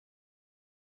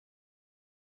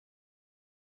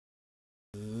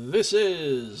This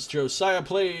is Josiah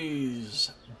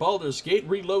Plays Baldur's Gate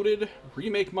Reloaded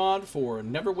Remake mod for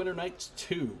Neverwinter Nights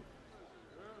 2.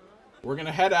 We're going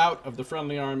to head out of the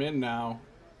Friendly Arm Inn now,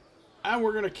 and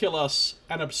we're going to kill us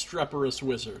an obstreperous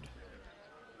wizard.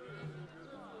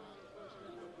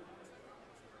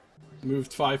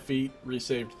 Moved 5 feet,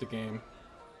 resaved the game.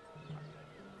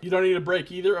 You don't need a break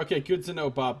either? Okay, good to know,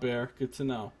 Bob Bear. Good to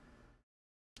know.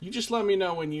 You just let me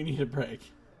know when you need a break.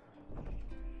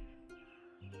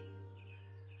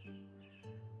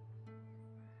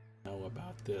 Know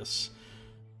about this.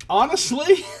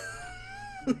 Honestly,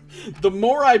 the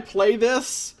more I play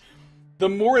this, the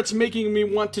more it's making me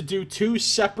want to do two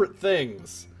separate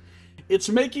things. It's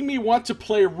making me want to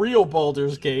play real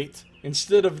Baldur's Gate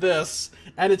instead of this,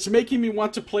 and it's making me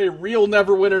want to play real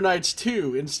Neverwinter Nights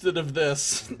 2 instead of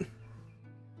this.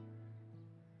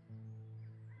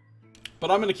 But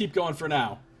I'm going to keep going for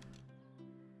now.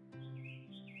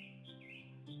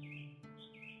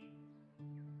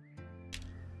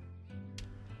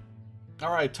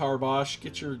 All right, Tarbosh,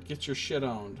 get your shit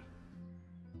owned.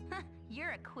 You're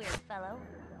a queer fellow.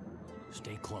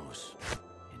 Stay close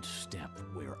and step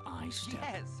where I step.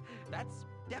 Yes, that's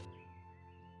definitely.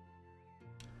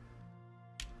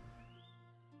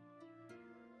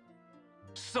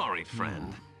 Sorry,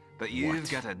 friend, but you've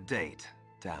got a date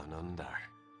down under.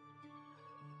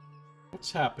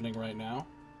 What's happening right now?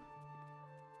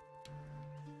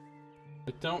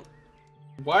 I don't...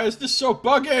 Why is this so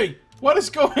buggy? What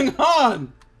is going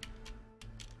on?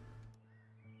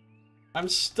 I'm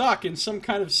stuck in some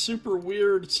kind of super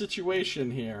weird situation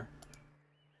here.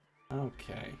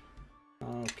 Okay.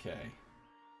 Okay.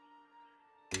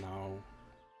 No.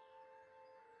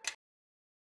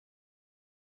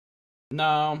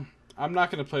 No, I'm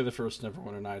not going to play the first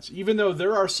Neverwinter Nights. Even though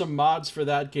there are some mods for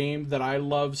that game that I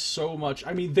love so much.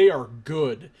 I mean, they are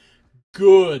good.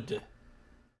 Good.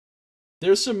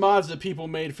 There's some mods that people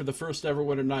made for the first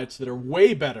Neverwinter Nights that are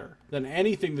way better than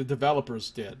anything the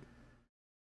developers did.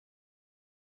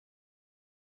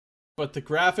 But the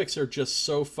graphics are just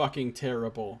so fucking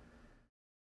terrible.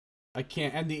 I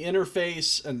can't... And the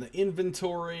interface and the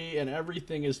inventory and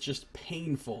everything is just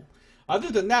painful.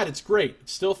 Other than that, it's great.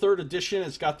 It's still 3rd edition.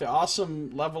 It's got the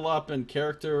awesome level up and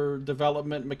character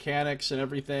development mechanics and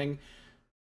everything.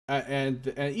 And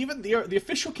even the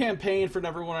official campaign for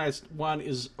Neverwinter Nights 1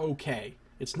 is okay.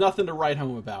 It's nothing to write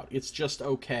home about. It's just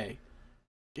okay.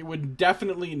 It would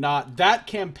definitely not... That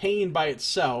campaign by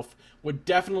itself would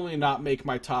definitely not make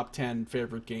my top 10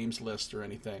 favorite games list or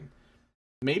anything.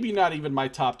 Maybe not even my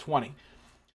top 20.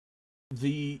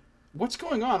 What's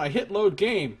going on? I hit load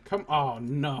game. Come... Oh,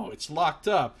 no. It's locked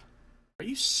up. Are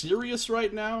you serious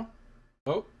right now?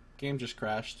 Oh, game just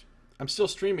crashed. I'm still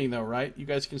streaming, though, right? You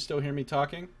guys can still hear me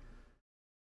talking?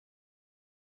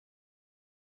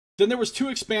 Then there was 2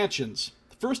 expansions.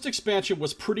 The first expansion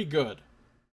was pretty good.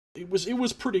 It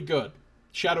was pretty good.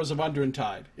 Shadows of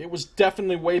Undertide. It was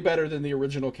definitely way better than the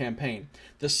original campaign.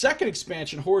 The second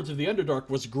expansion, Hordes of the Underdark,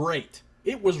 was great.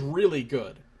 It was really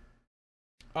good.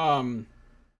 And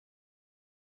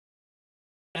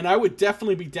I would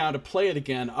definitely be down to play it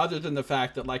again, other than the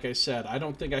fact that, like I said, I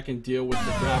don't think I can deal with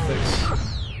the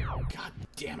graphics. God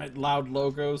damn it, loud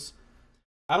logos.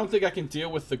 I don't think I can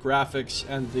deal with the graphics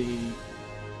and the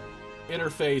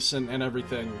interface and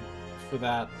everything for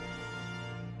that.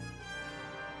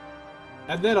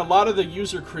 And then a lot of the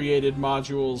user-created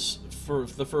modules for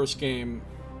the first game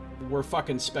were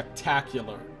fucking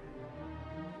spectacular.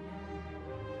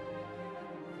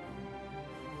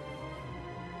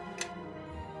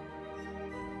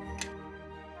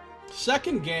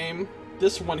 Second game,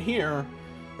 this one here,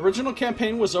 original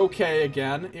campaign was okay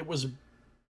again. It was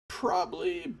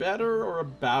probably better or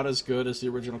about as good as the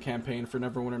original campaign for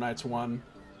Neverwinter Nights 1.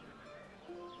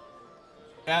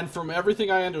 And from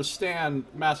everything I understand,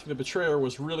 Mask of the Betrayer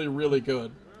was really, really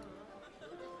good.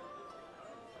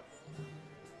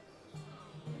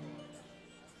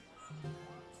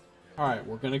 Alright,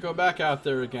 we're gonna go back out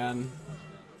there again.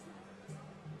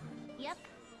 Yep.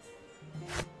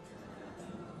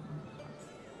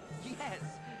 Yes,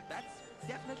 that's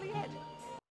definitely it.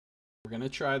 We're gonna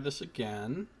try this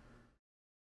again.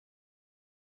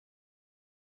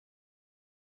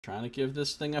 Trying to give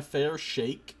this thing a fair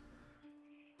shake.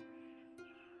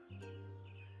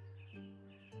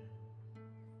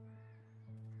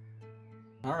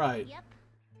 Alright. Yep.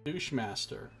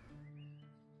 Douchemaster.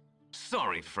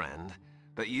 Sorry, friend,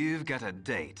 but you've got a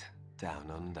date down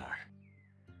under.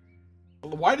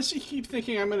 Why does he keep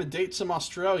thinking I'm gonna date some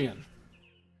Australian?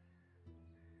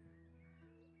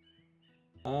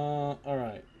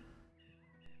 Alright.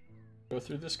 Go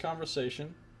through this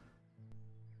conversation.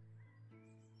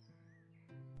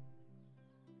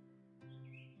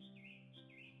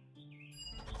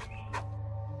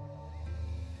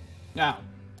 Now,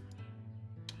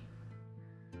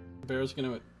 the bear's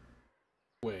gonna...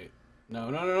 Wait. No,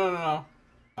 no, no, no, no, no.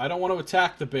 I don't want to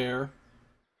attack the bear.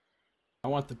 I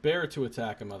want the bear to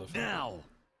attack a motherfucker. Now!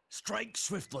 Strike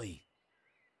swiftly!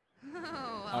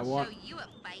 Oh, I I'll want show you a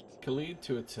fight. Khalid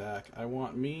to attack. I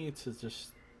want me to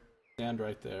just stand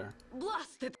right there.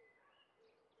 Blast it!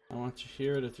 I want you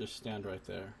here to just stand right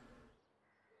there.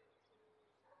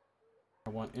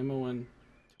 I want Imoen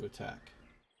to attack.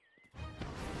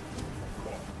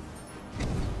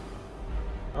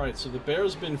 Alright, so the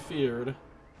bear's been feared,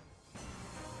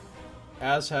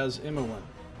 as has Imoen.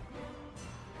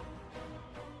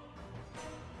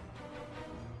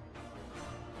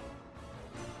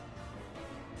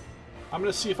 I'm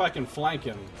gonna see if I can flank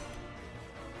him.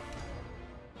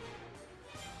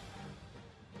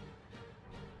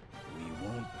 We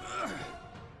won't...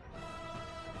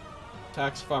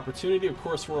 Attacks of opportunity, of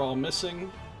course we're all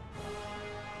missing.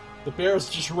 The bear's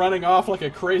just running off like a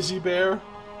crazy bear.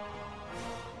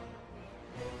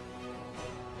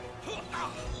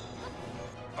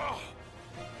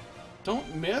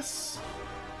 Don't miss.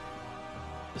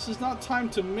 This is not time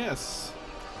to miss.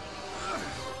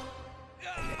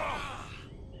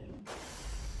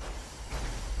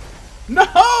 No,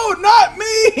 not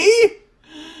me!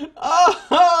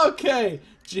 Oh, okay.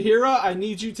 Jaheira, I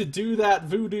need you to do that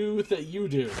voodoo that you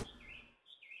do.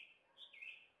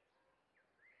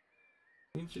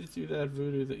 I need you to do that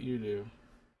voodoo that you do.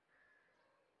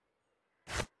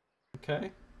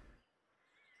 Okay?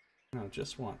 No,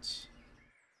 just once.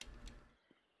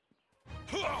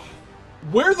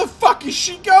 Where the fuck is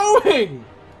she going?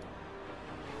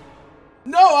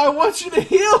 No, I want you to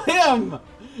heal him!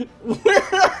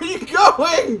 Where are you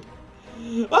going?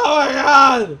 Oh my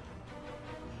god!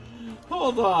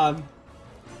 Hold on.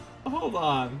 Hold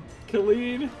on.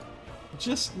 Khalid,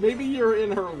 just maybe you're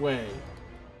in her way.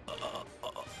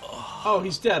 Oh,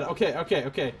 he's dead. Okay, okay,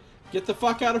 okay. Get the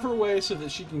fuck out of her way so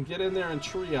that she can get in there and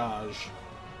triage.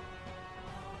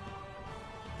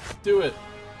 Do it.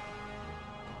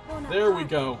 There we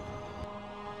go.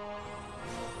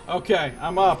 Okay,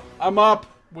 I'm up. I'm up.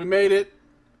 We made it.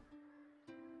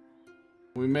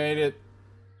 We made it.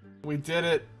 We did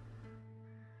it.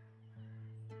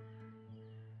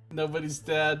 Nobody's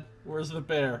dead. Where's the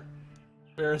bear?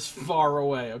 Bear is far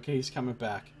away. Okay, he's coming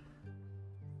back.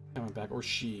 Coming back. Or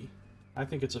she. I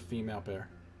think it's a female bear.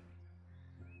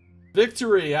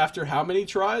 Victory after how many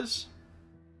tries?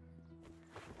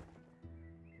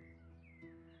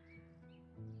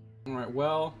 Alright,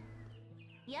 well...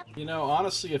 Yep. You know,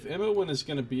 honestly, if Imoen is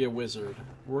going to be a wizard,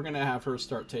 we're going to have her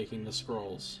start taking the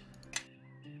scrolls.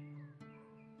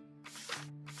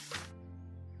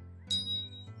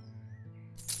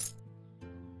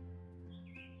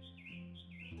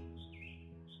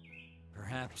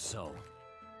 Perhaps so.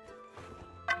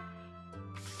 I'm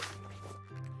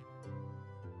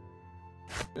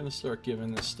going to start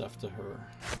giving this stuff to her.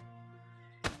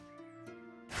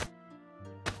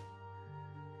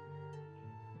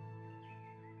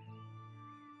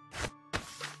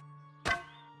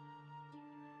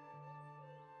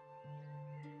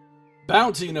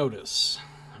 Bounty notice.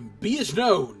 Be it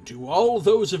known to all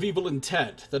those of evil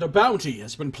intent that a bounty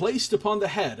has been placed upon the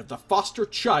head of the foster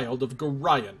child of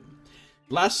Gorion.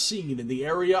 Last seen in the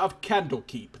area of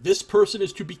Candlekeep, this person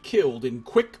is to be killed in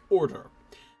quick order.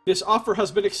 This offer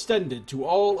has been extended to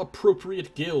all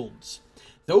appropriate guilds.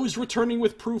 Those returning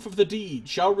with proof of the deed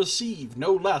shall receive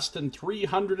no less than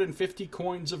 350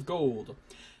 coins of gold.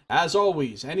 As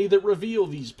always, any that reveal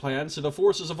these plans to the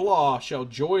forces of law shall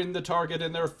join the target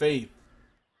in their faith.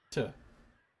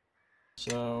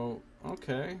 So,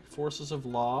 okay, forces of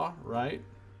law, right?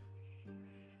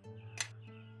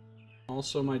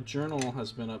 Also, my journal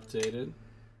has been updated.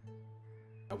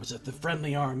 I was at the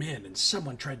Friendly Arm Inn and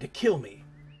someone tried to kill me.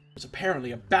 It was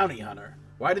apparently a bounty hunter.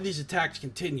 Why do these attacks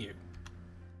continue?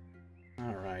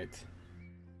 Alright.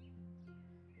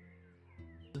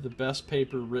 The best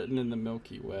paper written in the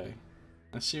Milky Way.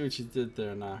 I see what you did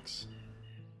there, Nox.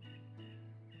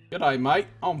 G'day, mate.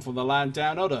 I'm from the land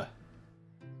down under.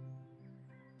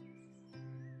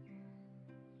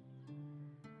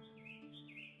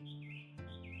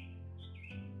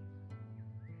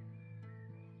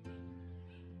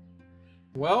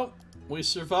 Well, we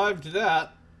survived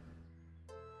that.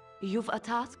 You've a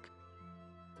task?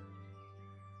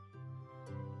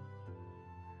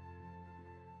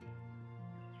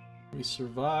 We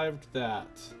survived that.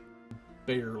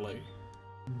 Barely.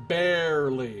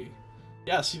 Barely.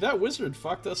 Yeah, see, that wizard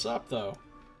fucked us up, though.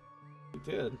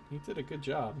 He did. He did a good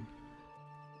job.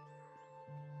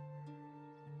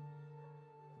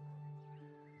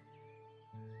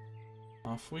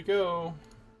 Off we go.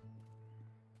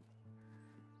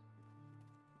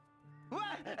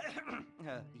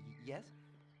 Yes?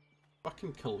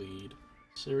 Fucking Khalid.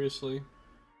 Seriously?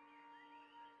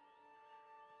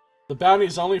 The bounty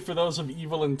is only for those of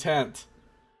evil intent.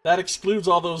 That excludes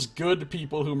all those good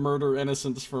people who murder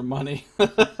innocents for money.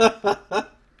 They're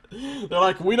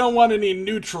like, we don't want any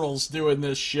neutrals doing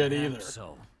this shit either.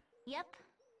 So, Yep.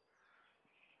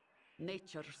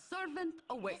 Nature's servant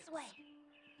awaits. This way.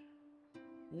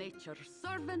 Nature's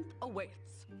servant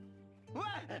awaits.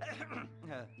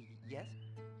 Yes?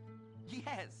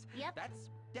 Yes! Yep. That's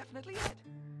definitely it.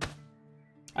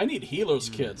 I need healers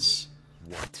kits.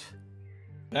 what?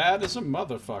 Bad as a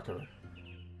motherfucker.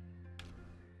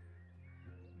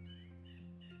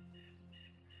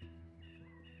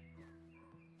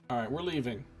 Alright, we're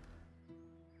leaving.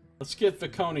 Let's get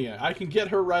Viconia. I can get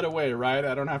her right away, right?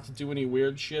 I don't have to do any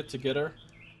weird shit to get her.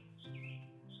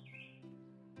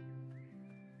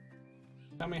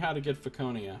 Tell me how to get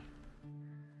Viconia.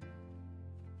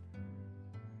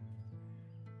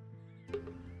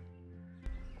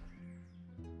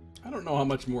 I don't know how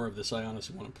much more of this I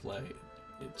honestly want to play.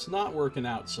 It's not working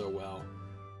out so well.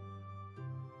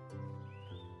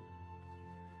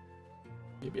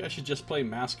 Maybe I should just play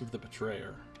Mask of the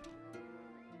Betrayer.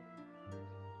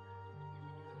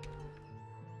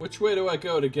 Which way do I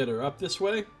go to get her? Up this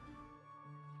way?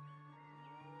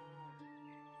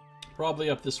 Probably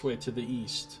up this way to the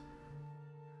east.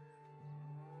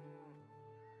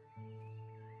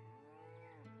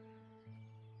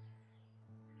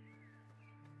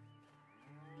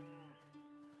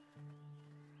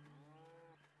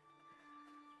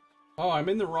 Oh, I'm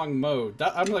in the wrong mode.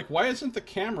 I'm like, why isn't the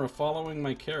camera following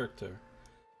my character?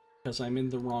 Because I'm in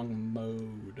the wrong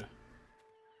mode.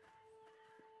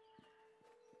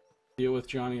 Deal with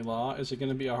Johnny Law. Is it going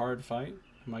to be a hard fight?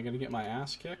 Am I going to get my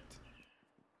ass kicked?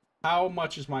 How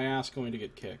much is my ass going to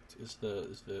get kicked? Is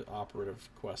the operative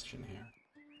question here.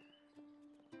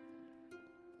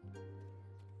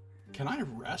 Can I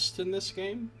rest in this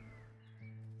game?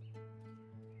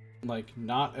 Like,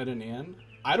 not at an inn?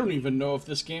 I don't even know if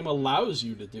this game allows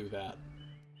you to do that.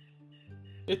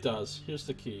 It does. Here's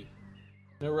the key.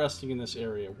 No resting in this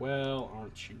area. Well,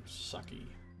 aren't you sucky?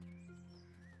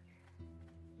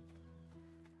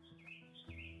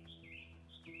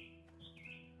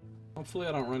 Hopefully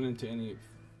I don't run into any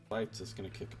fights that's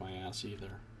gonna kick my ass either.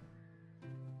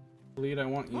 Lead, I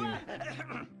want you...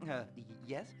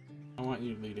 Yes? I want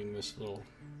you leading this little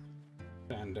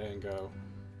fandango.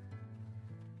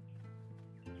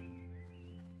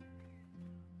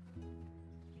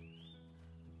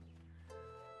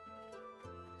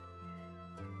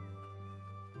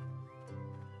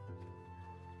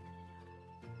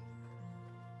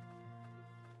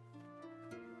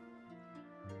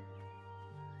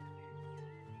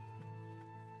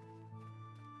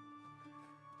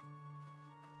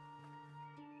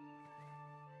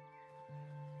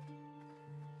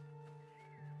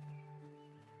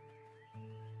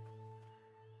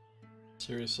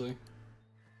 Seriously?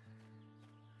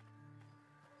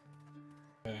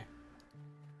 Okay.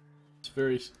 It's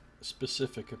very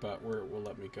specific about where it will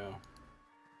let me go.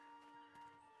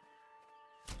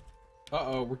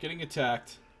 Uh-oh, we're getting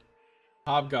attacked.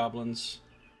 Hobgoblins.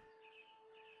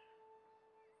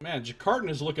 Man, Jakartan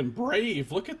is looking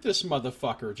brave. Look at this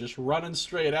motherfucker, just running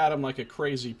straight at him like a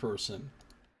crazy person.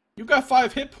 You got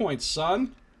 5 hit points,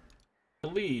 son.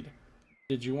 Khalid,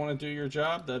 did you want to do your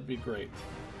job? That'd be great.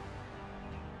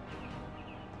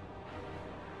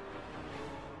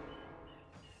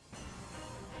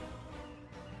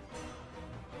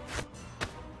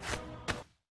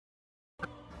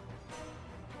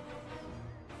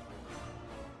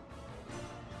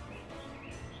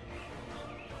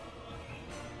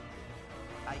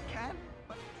 I can,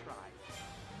 but try.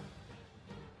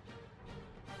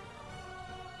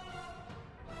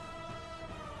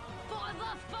 For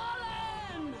the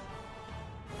fallen!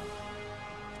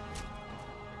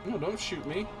 No, don't shoot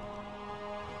me.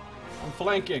 I'm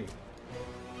flanking.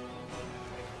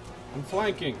 I'm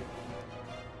flanking.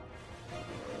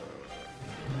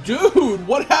 Dude,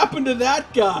 what happened to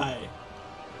that guy?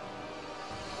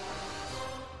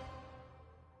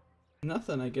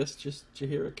 Nothing, I guess just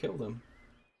Jahira killed him.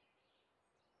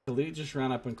 Khalid just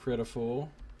ran up and crit a fool.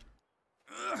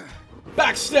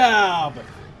 Backstab!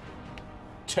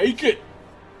 Take it!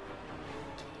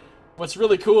 What's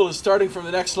really cool is starting from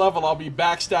the next level, I'll be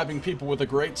backstabbing people with a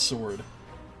great sword.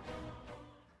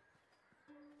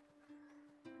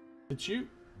 Did you?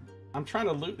 I'm trying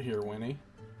to loot here, Winnie.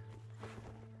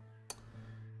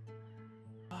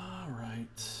 Alright.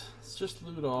 Let's just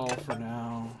loot all for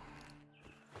now.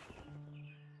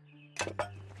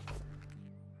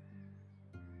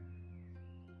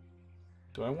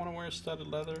 Do Do I want to wear studded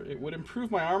leather? It would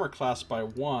improve my armor class by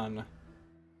 1,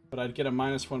 but I'd get a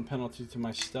 -1 penalty to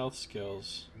my stealth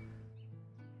skills.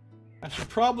 I should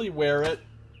probably wear it,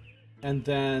 and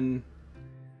then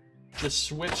just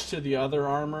switch to the other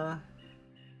armor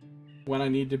when I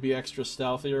need to be extra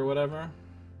stealthy or whatever.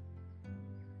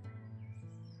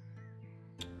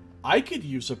 I could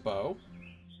use a bow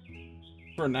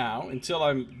for now, until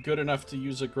I'm good enough to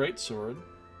use a greatsword.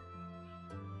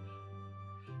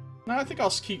 No, I think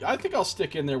I'll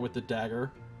stick in there with the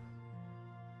dagger.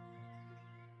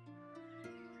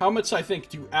 Helmets, I think,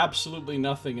 do absolutely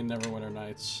nothing in Neverwinter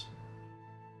Nights.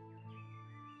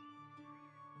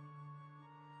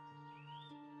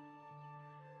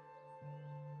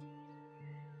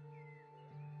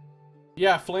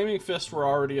 Yeah, flaming fists were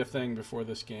already a thing before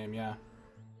this game, yeah.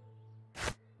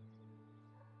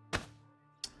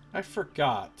 I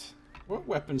forgot. What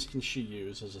weapons can she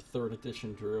use as a 3rd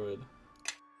edition druid?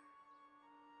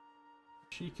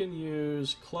 She can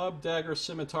use club, dagger,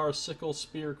 scimitar, sickle,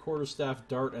 spear, quarterstaff,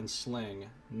 dart, and sling.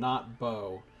 Not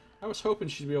bow. I was hoping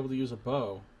she'd be able to use a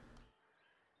bow.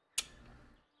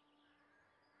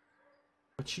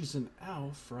 But she's an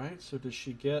elf, right? So does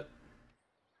she get...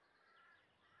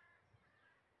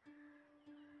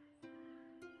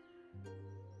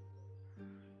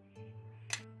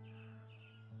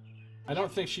 I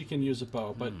don't think she can use a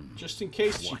bow, but just in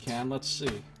case she can, let's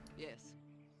see. Yes.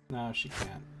 No, she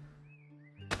can't.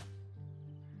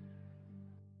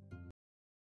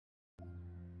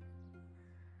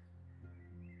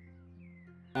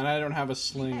 And I don't have a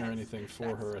sling or anything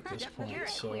for her at this point,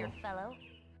 so...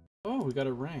 Oh, we got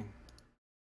a ring.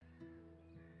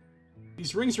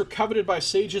 These rings are coveted by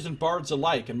sages and bards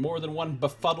alike, and more than one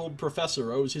befuddled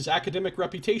professor owes his academic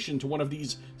reputation to one of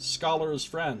these scholars'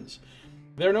 friends.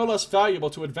 They are no less valuable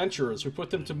to adventurers who put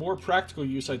them to more practical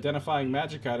use identifying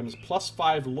magic items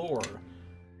 +5 lore.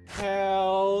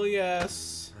 Hell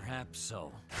yes. Perhaps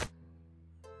so.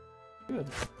 Good.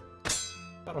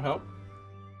 That'll help.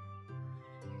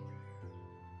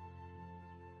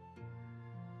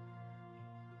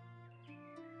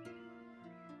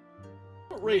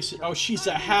 What race? Oh, she's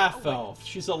a half-elf.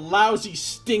 She's a lousy,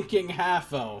 stinking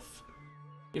half-elf.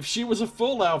 If she was a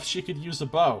full elf, she could use a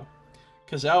bow.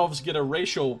 Because elves get a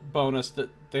racial bonus that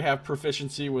they have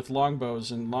proficiency with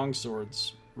longbows and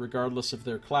longswords, regardless of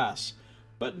their class.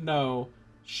 But no,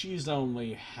 she's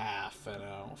only half an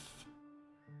elf.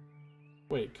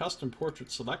 Wait, custom portrait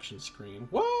selection screen?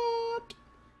 What?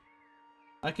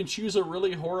 I can choose a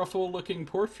really horrible looking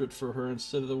portrait for her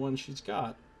instead of the one she's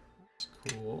got. That's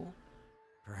cool.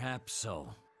 Perhaps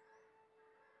so.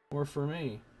 Or for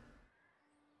me.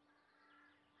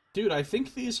 Dude, I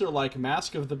think these are like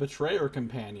Mask of the Betrayer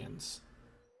companions.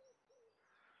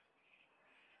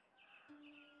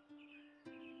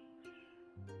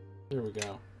 There we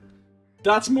go.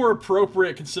 That's more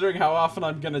appropriate considering how often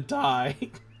I'm gonna die.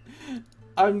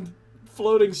 I'm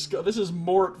floating skull. This is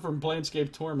Mort from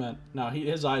Planescape Torment. No,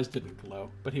 his eyes didn't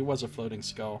glow, but he was a floating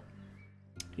skull.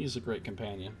 He's a great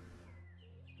companion.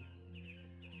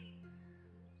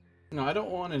 No, I don't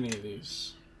want any of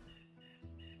these.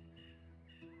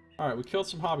 Alright, we killed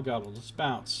some hobgoblins. Let's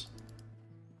bounce.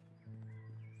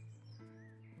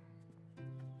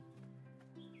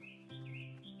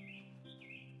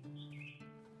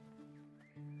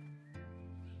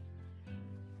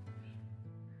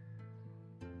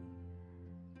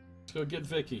 Let's go get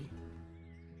Vicky.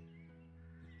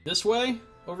 This way?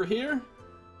 Over here?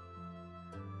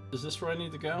 Is this where I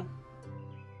need to go?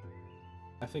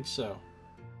 I think so.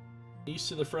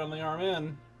 East of the Friendly Arm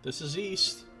Inn. This is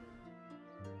east.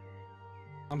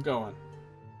 I'm going.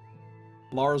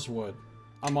 Larswood.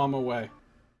 I'm on my way.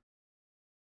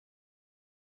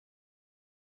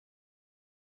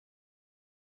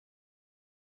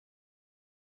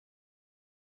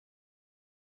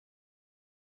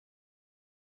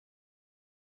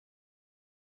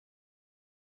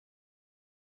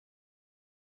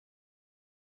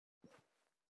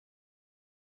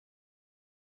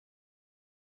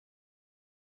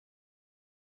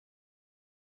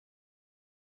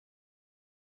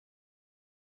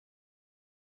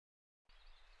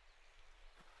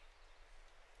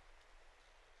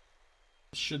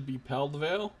 Should be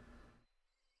Peldvale.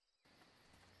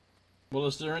 Well,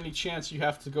 is there any chance you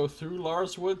have to go through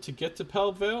Larswood to get to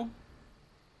Peldvale?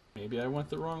 Maybe I went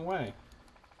the wrong way.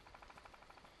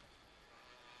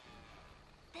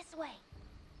 This way.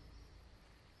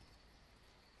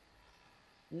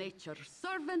 Nature's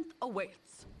servant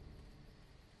awaits.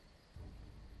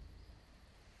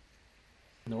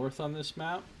 North on this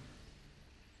map?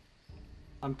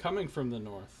 I'm coming from the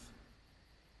north.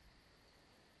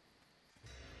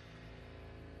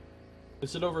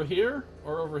 Is it over here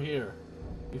or over here?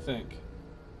 You think?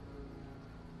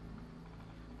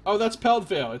 Oh, that's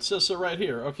Peldvale. It says so right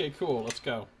here. Okay, cool. Let's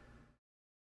go.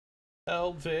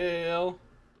 Peldvale.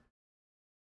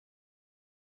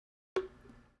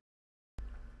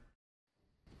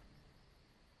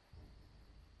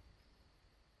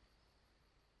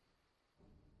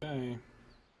 Okay.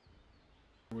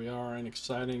 Here we are in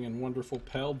exciting and wonderful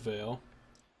Peldvale.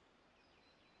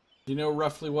 Do you know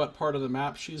roughly what part of the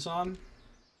map she's on?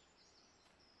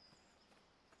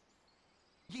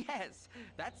 Yes,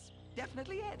 that's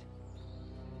definitely it.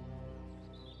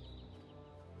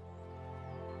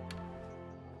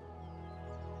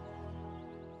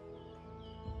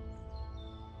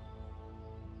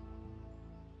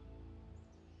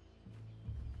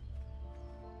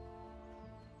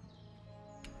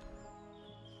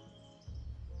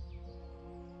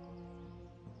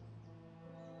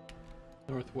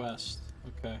 Northwest.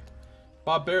 Okay.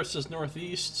 Bob Bear says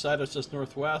northeast. Saito says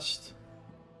northwest.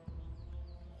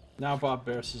 Now Bob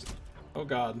Bear says... Oh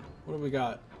god. What do we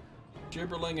got?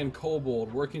 Gibberling and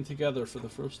Kobold working together for the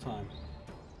first time.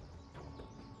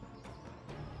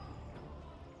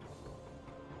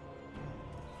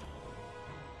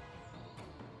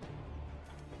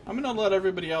 I'm gonna let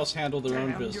everybody else handle their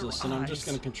own business, and I'm just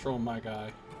gonna control my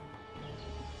guy.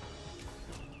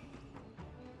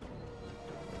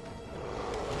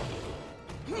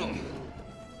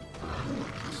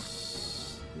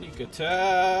 Sneak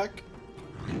attack!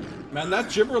 Man, that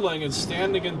Gibberling is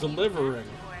standing and delivering.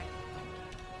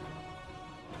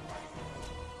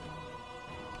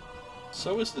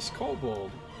 So is this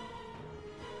Kobold.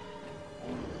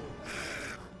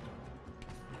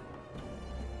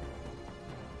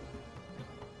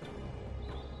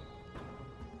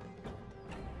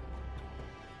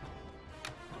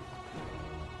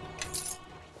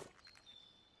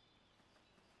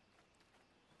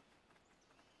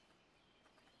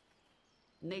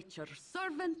 Nature's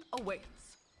servant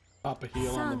awaits. Pop a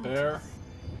heal on the bear.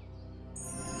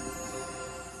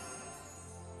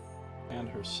 And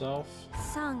herself.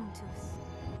 Sanctus.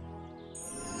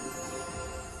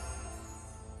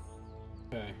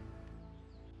 Okay.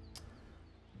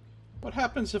 What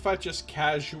happens if I just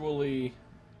casually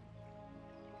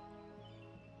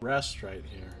rest right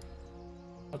here?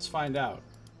 Let's find out.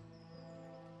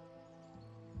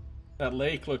 That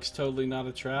lake looks totally not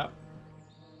a trap.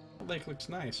 That lake looks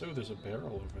nice. Oh, there's a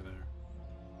barrel over there.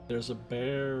 There's a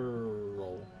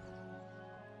barrel.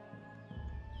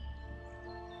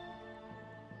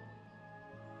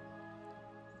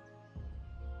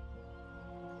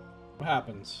 What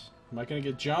happens? Am I gonna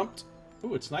get jumped?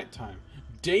 Ooh, it's nighttime.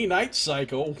 Day-night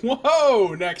cycle?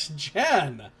 Whoa! Next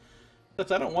gen! I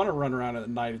don't want to run around at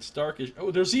night. It's darkish. Oh,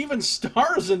 there's even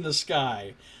stars in the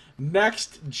sky!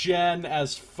 Next gen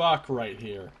as fuck right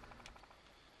here.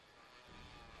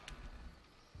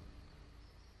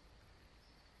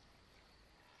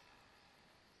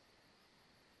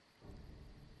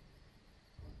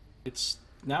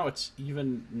 Now it's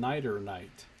even nighter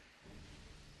night.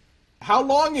 How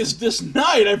long is this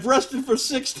night? I've rested for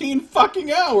 16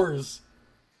 fucking hours!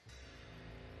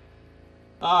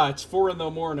 Ah, it's 4 in the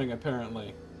morning,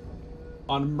 apparently.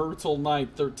 On Myrtle Night,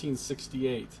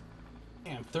 1368.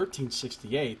 Damn,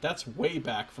 1368? That's way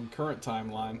back from current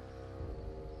timeline.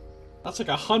 That's like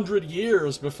 100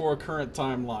 years before current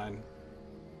timeline.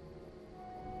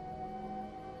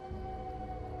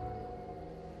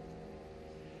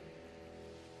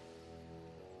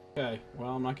 Okay,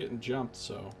 well, I'm not getting jumped,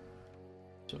 so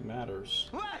it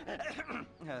matters.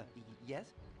 Yes?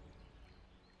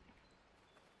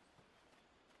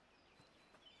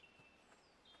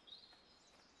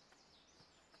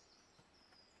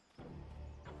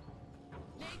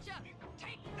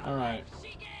 Alright.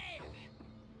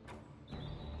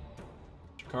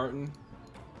 Carton.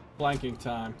 Flanking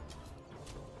time.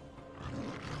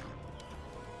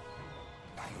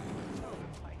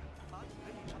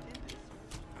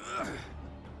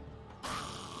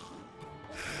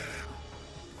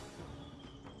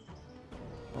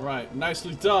 Alright,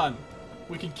 nicely done.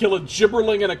 We can kill a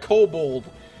Gibberling and a Kobold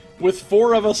with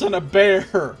 4 of us and a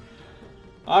bear.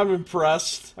 I'm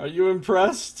impressed. Are you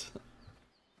impressed?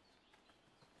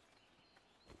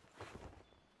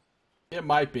 It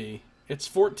might be. It's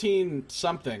 14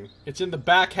 something. It's in the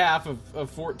back half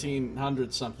of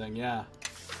 1400 something, yeah.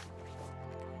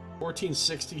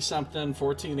 1460 something,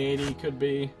 1480 could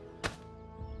be.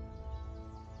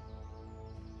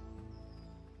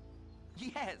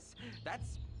 Yes,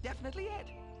 that's definitely it.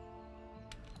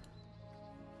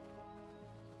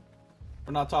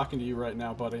 We're not talking to you right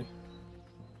now, buddy.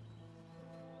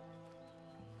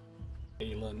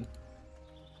 Aelin.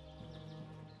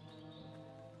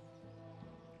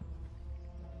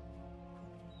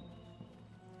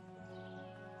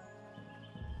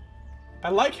 I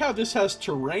like how this has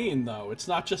terrain, though. It's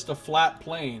not just a flat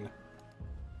plane.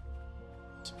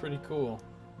 It's pretty cool.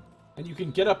 And you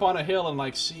can get up on a hill and,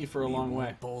 like, see for a long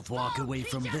way. Both walk away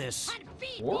from this.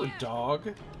 War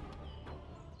dog.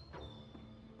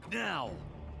 Now,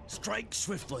 strike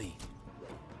swiftly.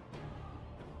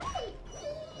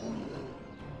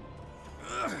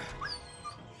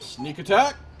 Sneak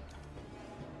attack.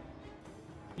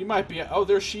 You might be... Oh,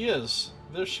 there she is.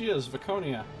 There she is,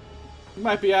 Viconia. You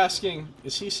might be asking,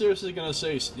 is he seriously going to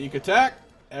say sneak attack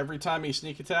every time he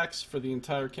sneak attacks for the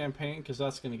entire campaign? Because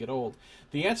that's going to get old.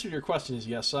 The answer to your question is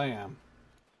yes, I am.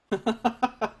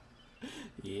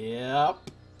 Yep.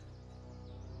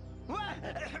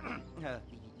 Yes.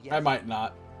 I might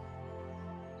not.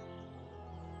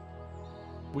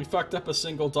 We fucked up a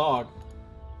single dog.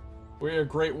 We are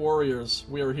great warriors.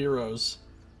 We are heroes.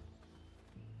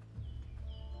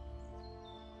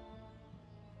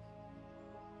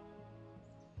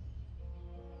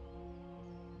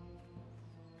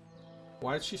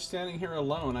 Why is she standing here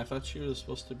alone? I thought she was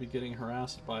supposed to be getting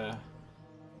harassed by a...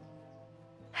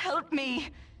 Help me!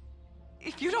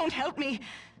 If you don't help me,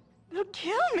 they'll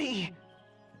kill me!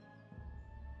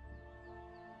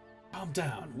 Calm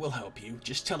down. We'll help you.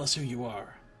 Just tell us who you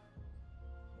are.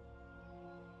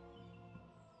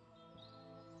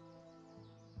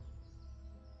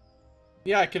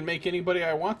 Yeah, I can make anybody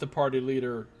I want the party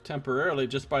leader temporarily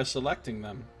just by selecting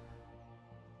them.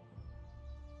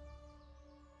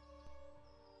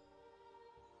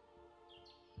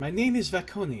 My name is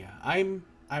Viconia. I'm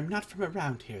not from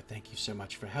around here. Thank you so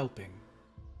much for helping.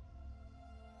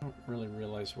 I don't really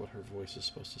realize what her voice is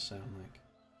supposed to sound like.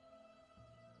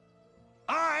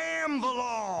 I am the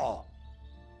law!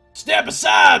 Step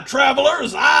aside,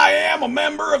 travelers! I am a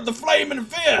member of the Flaming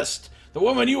Fist! The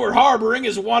woman you are harboring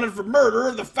is wanted for murder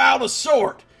of the foulest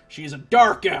sort. She is a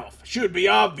dark elf. Should be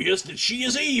obvious that she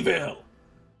is evil.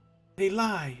 They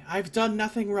lie. I've done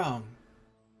nothing wrong.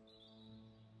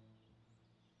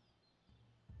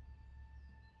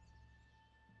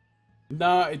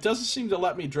 Nah, it doesn't seem to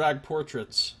let me drag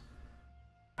portraits.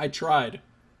 I tried.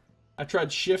 I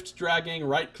tried shift dragging,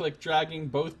 right click dragging,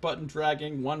 both button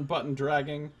dragging, one button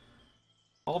dragging.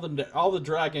 All the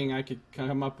dragging I could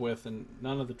come up with, and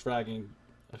none of the dragging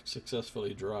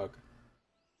successfully drug.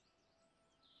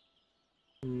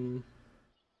 You'll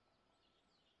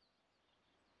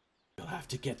have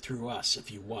to get through us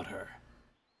if you want her.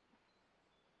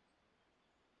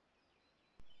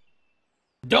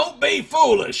 Don't be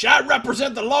foolish! I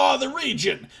represent the law of the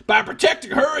region! By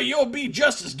protecting her, you'll be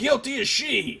just as guilty as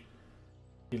she!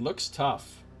 He looks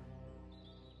tough.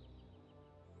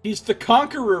 He's the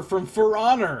Conqueror from For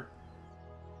Honor!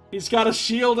 He's got a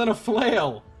shield and a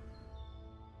flail!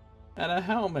 And a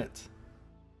helmet.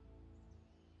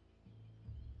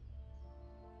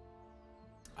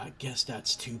 I guess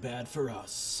that's too bad for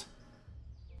us.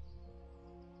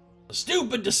 A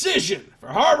stupid decision! For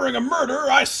harboring a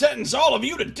murderer, I sentence all of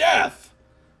you to death!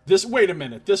 Wait a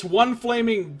minute, this one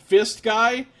flaming fist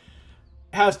guy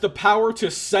has the power to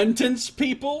sentence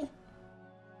people?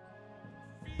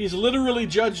 He's literally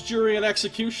judge, jury, and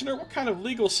executioner? What kind of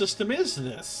legal system is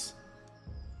this?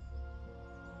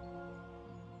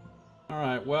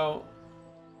 Alright, well...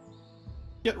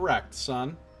 Get wrecked,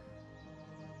 son.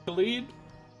 Khalid,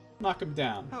 knock him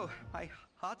down. Oh, my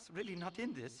heart's really not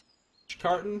in this.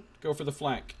 Carton, go for the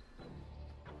flank.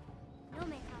 No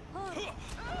me capone.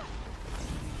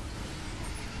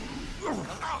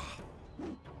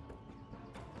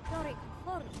 Sorry,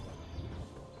 conforme.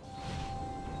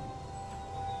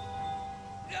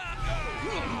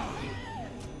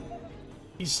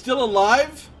 He's still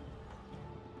alive?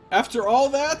 After all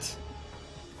that?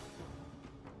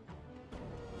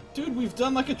 Dude, we've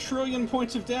done like 1 trillion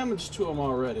points of damage to him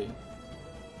already.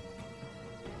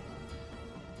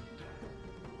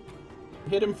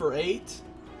 Hit him for 8.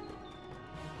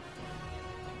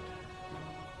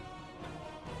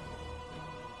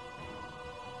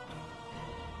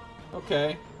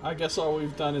 Okay, I guess all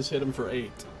we've done is hit him for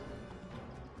 8.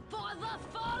 For the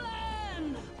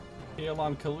fallen! Heal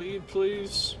on Khalid,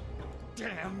 please.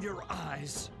 Damn your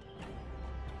eyes!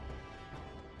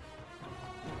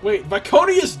 Wait,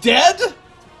 Viconia's dead?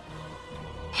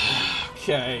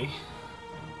 Okay.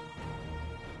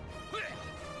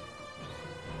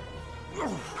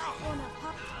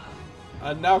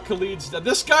 And now Khalid's dead.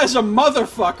 This guy's a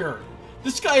motherfucker!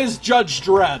 This guy is Judge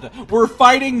Dredd. We're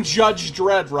fighting Judge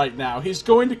Dredd right now. He's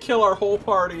going to kill our whole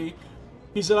party.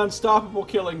 He's an unstoppable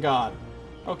killing god.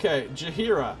 Okay,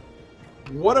 Jaheira.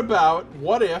 What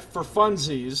if, for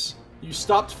funsies, you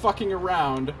stopped fucking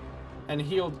around and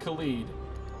healed Khalid?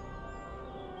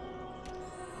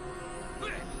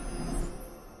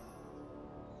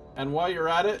 And while you're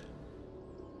at it,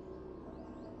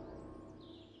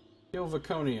 heal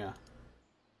Viconia.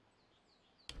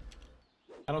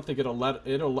 I don't think it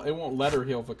won't let her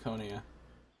heal Viconia.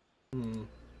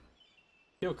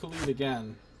 Heal Khalid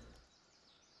again.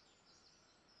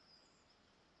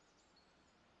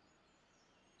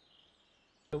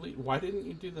 Khalid, why didn't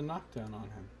you do the knockdown on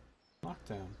him?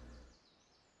 Knockdown.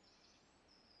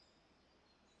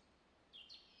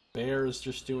 Bear is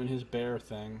just doing his bear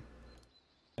thing.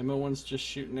 Emma1's just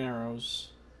shooting arrows.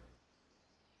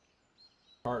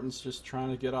 Barton's just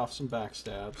trying to get off some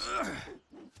backstabs.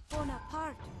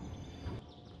 Bonaparte.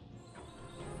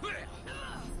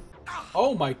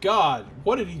 Oh my god!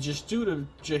 What did he just do to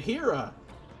Jaheira?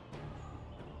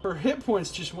 Her hit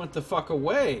points just went the fuck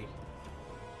away.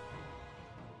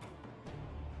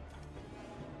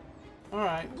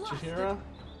 Alright, Jaheira.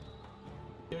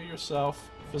 Heal yourself.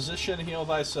 Physician, heal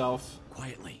thyself.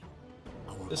 Quietly.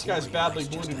 This guy's badly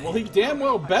wounded. Well, he damn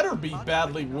well better be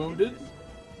badly wounded.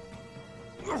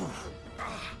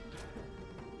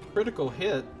 Critical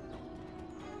hit.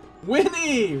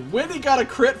 Winnie! Winnie got a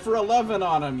crit for 11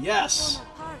 on him. Yes!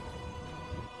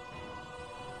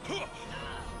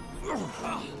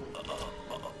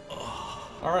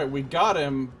 Alright, we got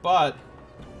him, but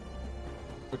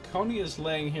Viconia is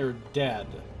laying here dead.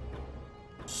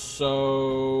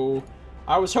 So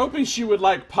I was hoping she would,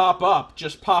 like, pop up.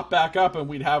 Just pop back up and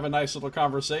we'd have a nice little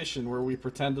conversation where we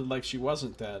pretended like she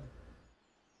wasn't dead.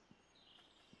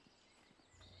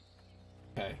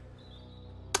 Okay.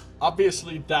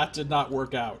 Obviously, that did not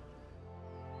work out.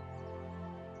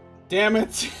 Damn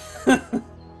it!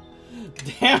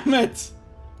 Damn it!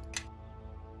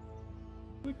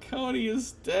 Viconia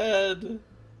is dead.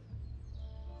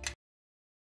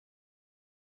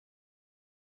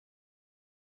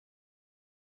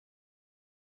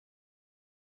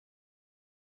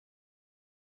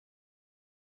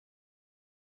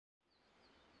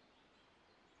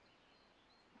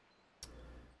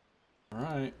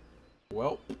 Alright.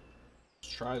 Well,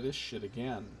 let's try this shit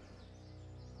again.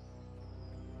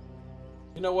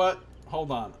 You know what?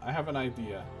 Hold on. I have an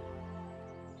idea.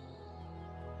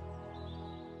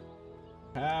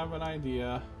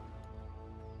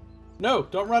 No,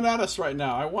 don't run at us right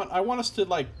now. I want us to,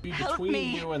 like, be Help between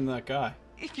me. you and that guy.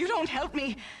 If you don't help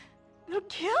me, they'll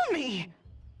kill me.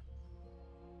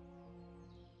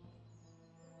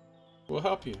 We'll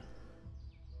help you.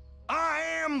 I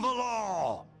am the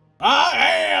law! I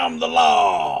am the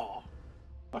law!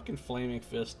 Fucking flaming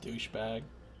fist douchebag.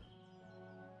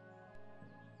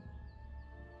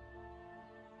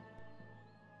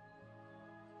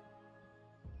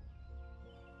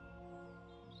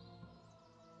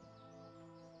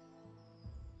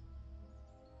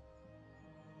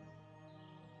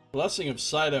 Blessing of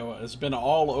Saito has been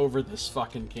all over this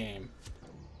fucking game.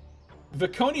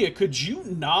 Viconia, could you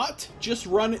not just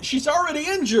run? She's already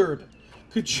injured!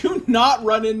 Could you not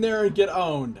run in there and get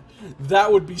owned?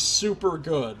 That would be super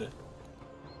good.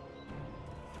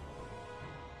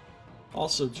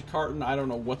 Also, Jakartan, I don't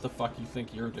know what the fuck you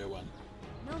think you're doing.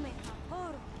 No me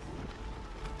capote.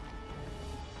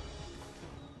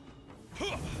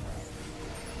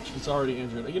 She's already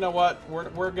injured. You know what?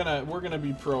 We're gonna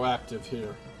be proactive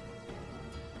here.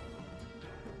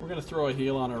 We're gonna throw a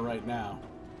heal on her right now.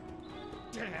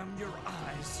 Damn your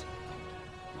eyes!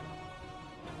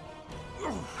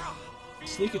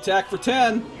 Sneak attack for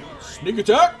 10. Sneak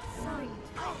attack.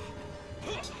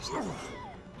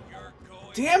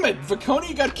 Damn it!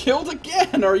 Viconia got killed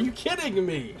again. Are you kidding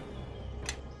me?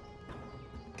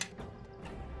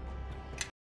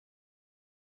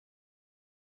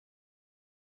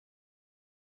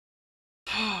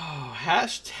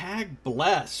 Hashtag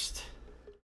blessed.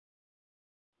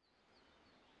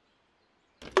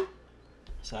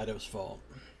 Saito's fault.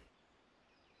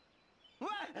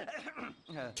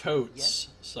 Totes.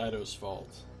 Saito's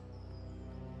fault.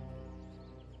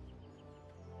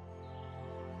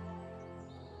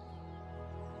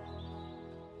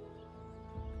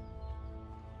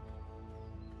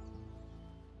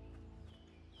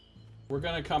 We're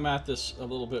gonna come at this a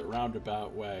little bit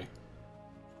roundabout way.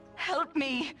 Help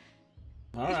me.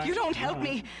 All If right, you don't help all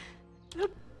right. me, they'll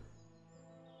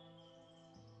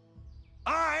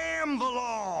I am the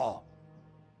law!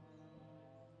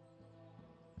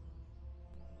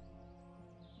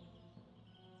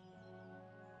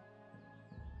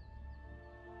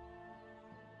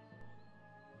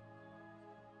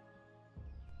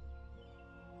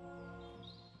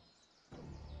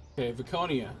 Okay,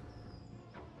 Viconia.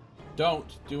 Don't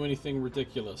do anything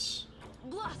ridiculous.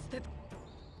 blasted.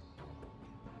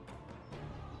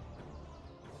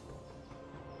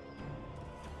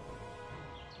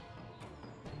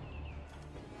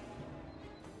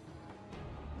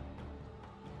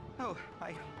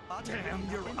 Oh, damn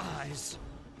your eyes.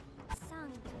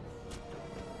 Sound.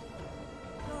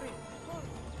 Glory. Glory.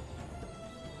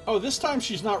 Oh, this time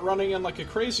she's not running in like a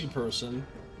crazy person.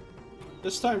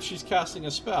 This time she's casting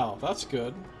a spell. That's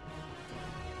good.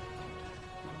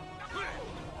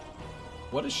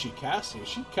 What is she casting? Is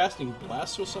she casting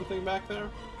Bless or something back there?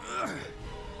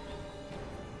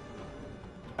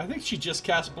 I think she just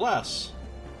cast Bless.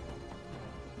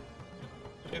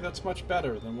 Okay, that's much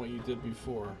better than what you did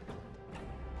before.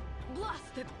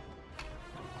 Blasted.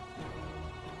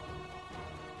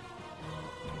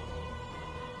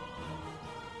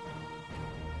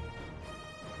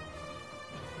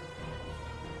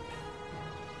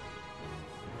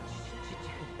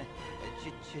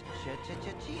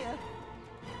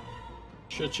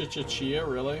 Chia,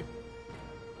 really?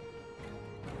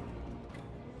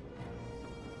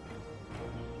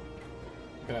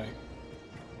 Okay.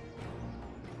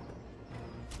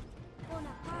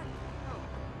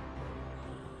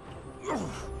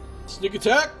 Sneak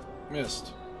attack!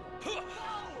 Missed.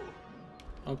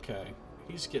 Okay.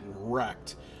 He's getting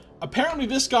wrecked. Apparently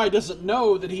this guy doesn't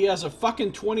know that he has a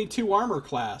fucking 22 armor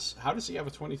class. How does he have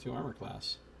a 22 armor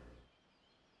class?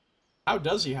 How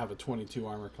does he have a 22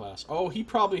 armor class? Oh, he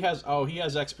probably has... Oh, he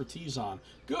has expertise on.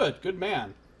 Good. Good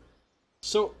man.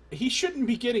 So, he shouldn't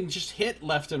be getting just hit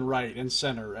left and right and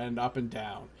center and up and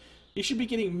down. He should be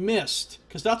getting missed.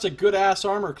 Because that's a good-ass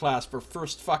armor class for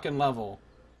first fucking level.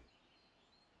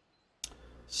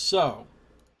 So,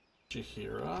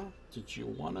 Jaheira, did you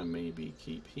want to maybe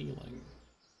keep healing?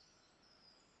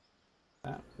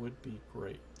 That would be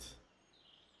great.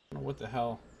 I don't know what the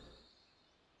hell...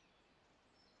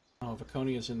 Oh,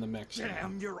 Viconia's in the mix.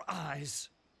 Damn your eyes.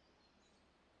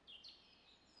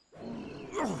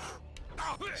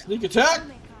 Sneak attack!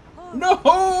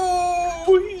 No!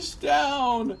 He's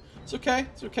down! It's okay.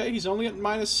 It's okay. He's only at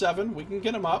 -7. We can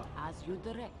get him up. As you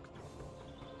direct.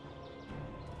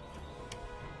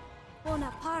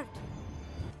 Bonaparte.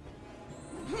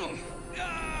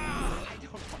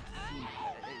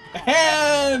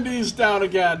 And he's down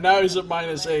again. Now he's at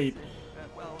 -8.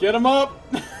 Get him up!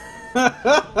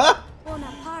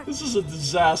 Bonaparte. This is a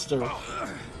disaster.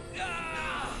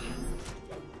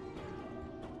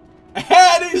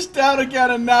 And he's down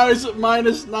again, and now he's at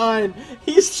 -9.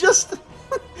 He's just...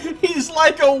 He's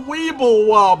like a weeble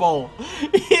wobble.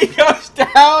 He goes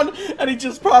down, and he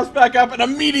just pops back up, and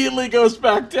immediately goes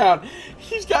back down.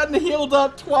 He's gotten healed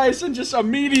up twice, and just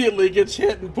immediately gets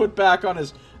hit and put back on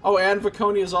his... Oh, and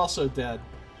Viconia is also dead.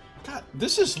 God,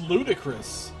 this is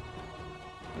ludicrous.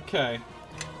 Okay.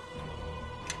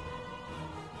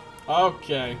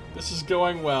 Okay, this is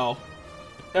going well.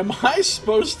 Am I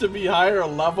supposed to be higher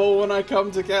level when I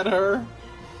come to get her?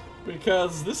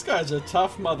 Because this guy's a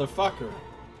tough motherfucker.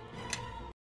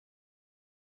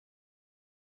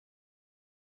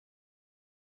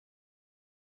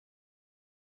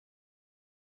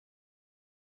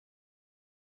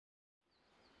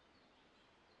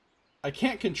 I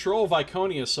can't control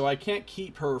Viconia, so I can't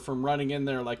keep her from running in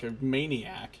there like a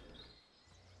maniac.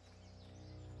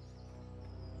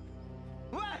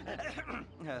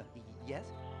 Yes?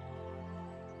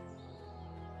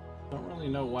 I don't really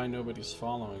know why nobody's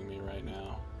following me right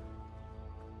now.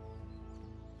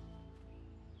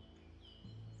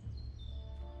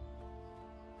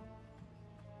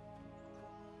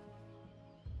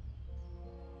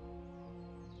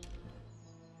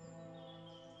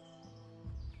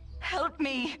 Help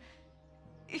me!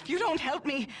 If you don't help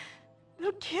me,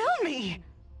 they'll kill me!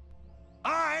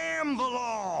 I am the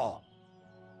law!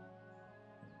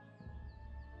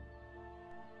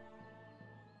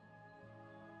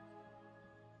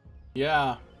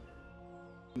 Yeah.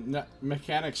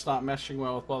 Mechanics not meshing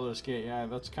well with Baldur's Gate. Yeah,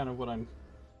 that's kind of what I'm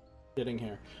getting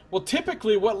here. Well,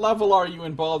 typically, what level are you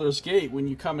in Baldur's Gate when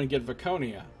you come and get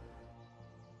Viconia?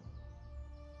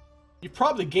 You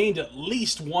probably gained at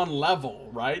least 1 level,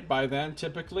 right? By then,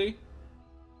 typically?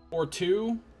 Or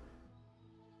 2?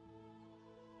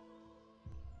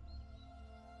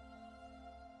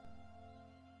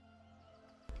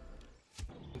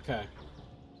 Okay.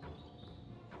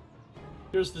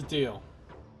 Here's the deal.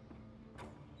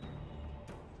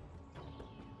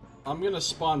 I'm gonna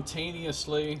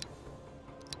spontaneously...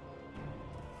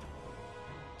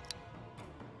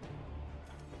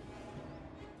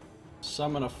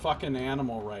 summon a fucking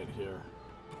animal right here.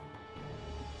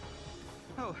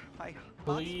 Oh,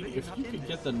 Bleed, if you could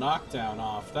get the knockdown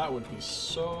off, that would be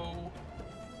so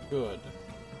good.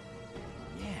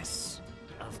 Yes,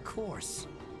 of course.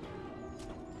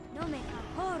 No me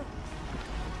caporo.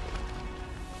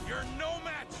 You're no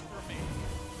match for me!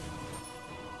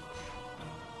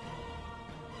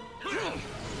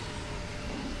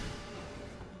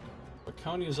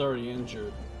 Coney is already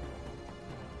injured.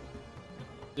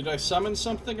 Did I summon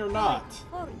something or not?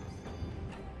 Horus.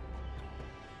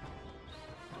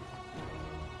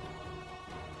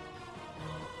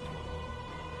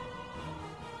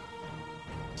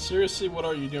 Seriously, what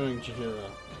are you doing, Jahira?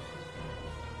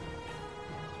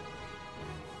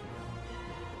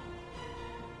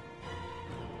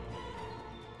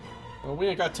 Well, we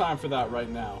ain't got time for that right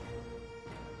now.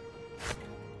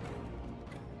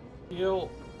 Heal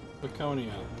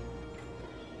Baconia.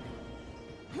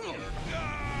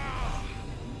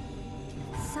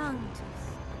 Sanctus.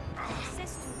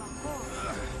 Sisters of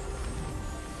Horus.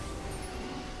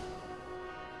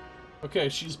 Okay,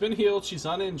 she's been healed. She's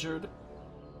uninjured.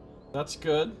 That's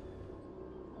good.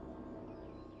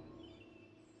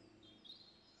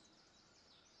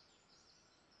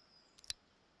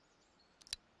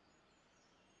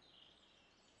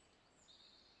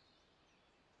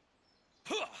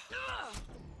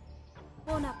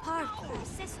 Bonaparte.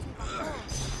 Sisters of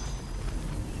Horus.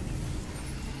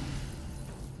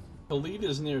 Khalid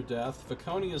is near death.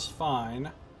 Viconi is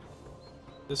fine.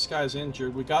 This guy's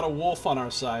injured. We got a wolf on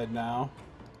our side now.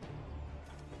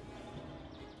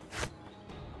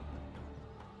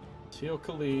 Let's heal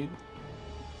Khalid.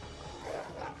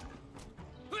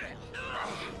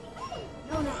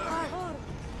 Bonaparte.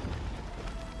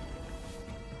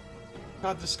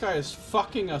 God, this guy is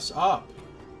fucking us up.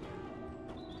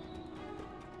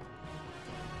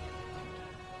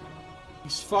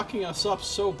 He's fucking us up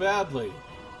so badly.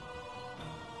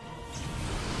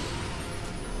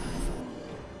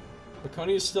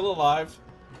 Viconi is still alive.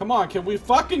 Come on, can we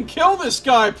fucking kill this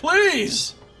guy,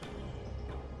 please?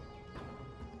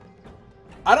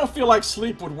 I don't feel like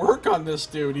sleep would work on this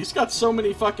dude. He's got so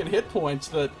many fucking hit points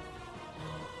that...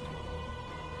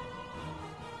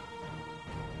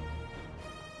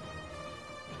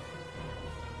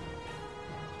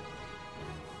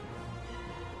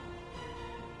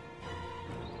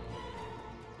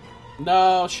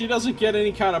 No, she doesn't get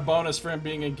any kind of bonus for him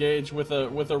being engaged with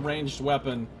a ranged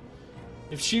weapon.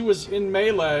 If she was in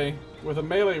melee with a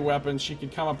melee weapon, she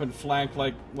could come up and flank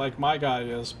like my guy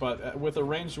is, but with a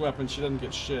ranged weapon, she doesn't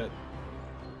get shit.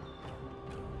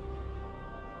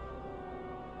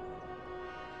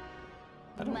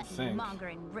 I don't think.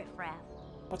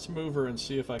 Let's move her and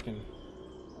see if I can.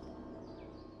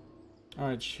 All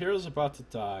right, Shira's about to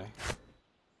die.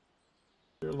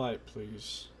 Your light,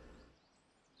 please.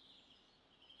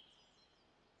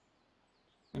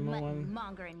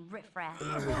 Mongering riffraff.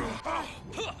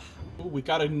 Ooh, we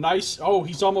got a nice... Oh,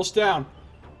 he's almost down.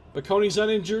 Baconi's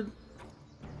uninjured.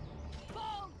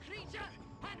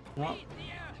 Oh.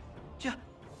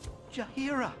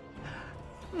 Jahira!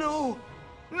 No!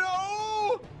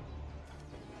 No!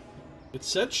 It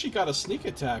said she got a sneak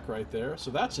attack right there,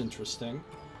 so that's interesting.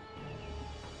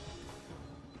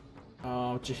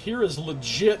 Jahira's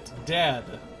legit dead.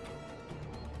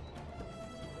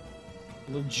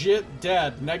 Legit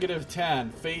dead.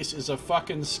 -10. Face is a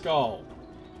fucking skull.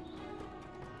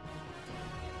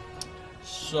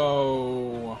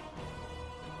 So...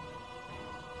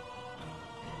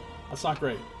 That's not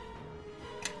great.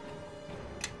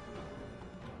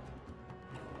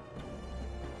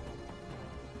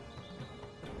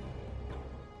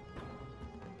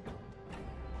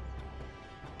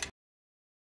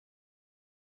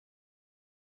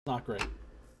 Not great.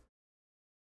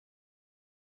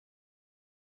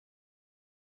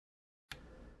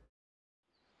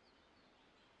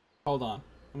 Hold on.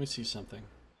 Let me see something.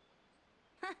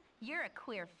 You're a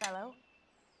queer fellow.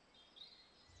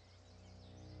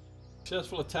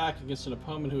 Successful attack against an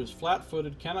opponent who is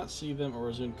flat-footed, cannot see them, or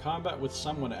is in combat with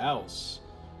someone else.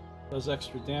 Does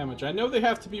extra damage. I know they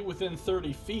have to be within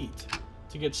 30 feet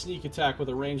to get sneak attack with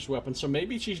a ranged weapon, so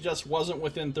maybe she just wasn't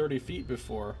within 30 feet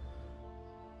before.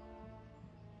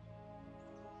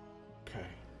 Okay.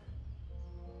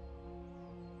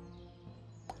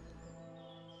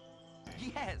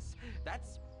 Yes,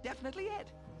 that's definitely it.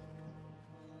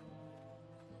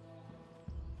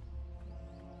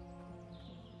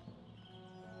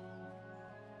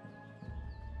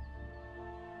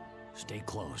 Stay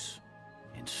close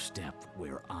and step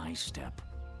where I step.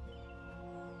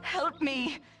 Help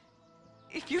me!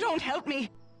 If you don't help me...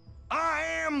 I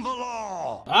am the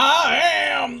law! I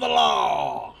am the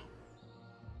law!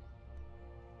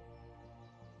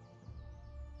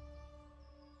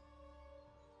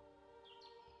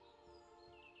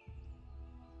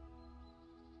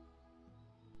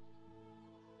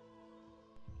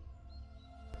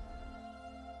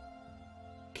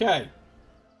 Okay.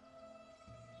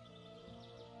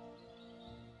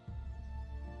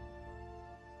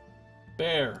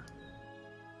 Bear.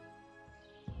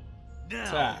 Now,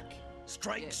 Attack.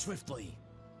 Strike swiftly.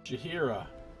 Jahira.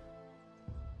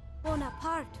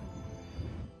 Bonaparte.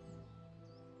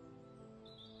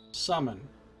 Summon.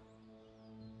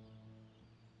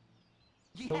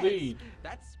 Yes, Khalid.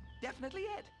 that's definitely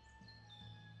it.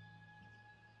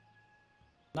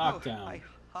 Knockdown. Oh, my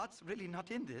heart's really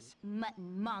not in this.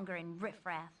 Mutton mongering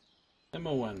riffraff.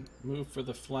 NWN. Move for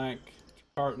the flank.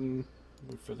 Carton.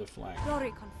 Move for the flank.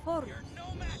 Glory conform.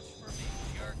 No match for me.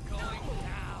 You're going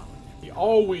down. He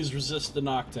always resists the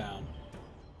knockdown.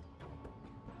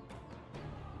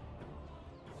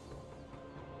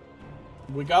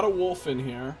 We got a wolf in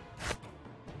here.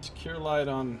 Secure light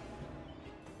on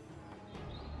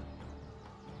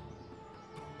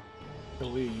the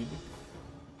lead.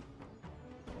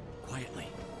 Quietly.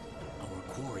 Our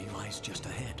quarry lies just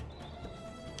ahead.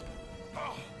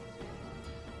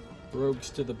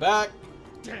 Rogues to the back.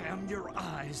 Damn your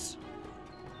eyes.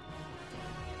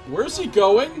 Where's he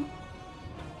going?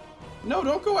 No,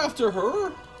 don't go after her.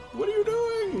 What are you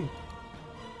doing?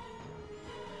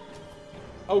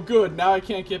 Oh, good. Now I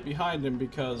can't get behind him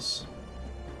because...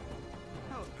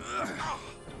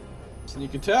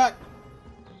 Sneak attack.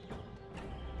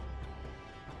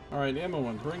 Alright,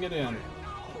 N1, bring it in.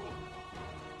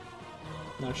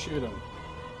 Now shoot him.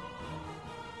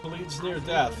 Bleeds near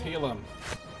death. Heal him.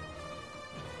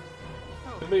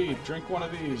 Khalid, drink one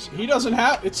of these. He doesn't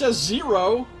have... It says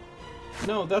 0.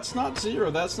 No, that's not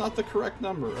 0. That's not the correct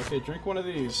number. Okay, drink one of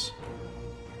these.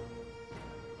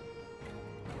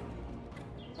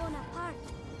 Bonaparte.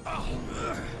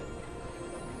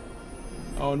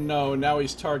 Oh no, now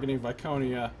he's targeting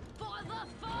Viconia.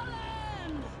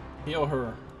 Heal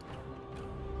her.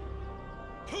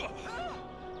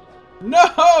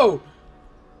 No!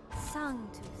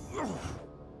 Sanctus.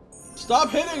 Stop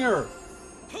hitting her!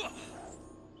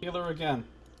 Heal her again.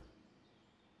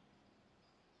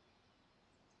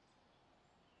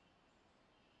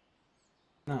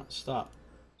 No, stop.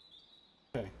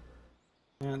 Okay.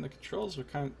 And the controls are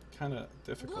kind of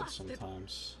difficult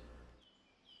sometimes.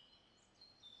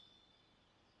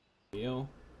 Heal.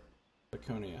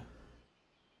 Viconia.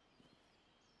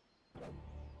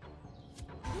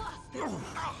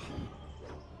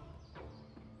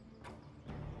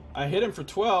 I hit him for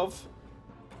 12.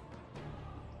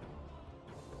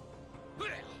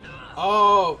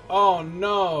 Oh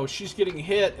no, she's getting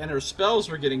hit and her spells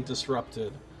were getting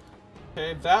disrupted.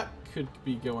 Okay, that could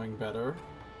be going better.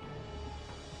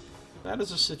 That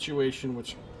is a situation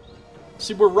which...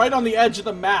 See, we're right on the edge of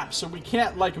the map, so we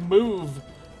can't, like, move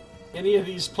any of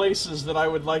these places that I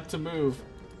would like to move.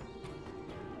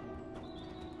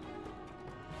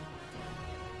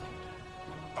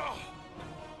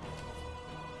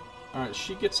 Alright,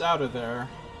 she gets out of there.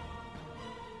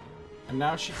 And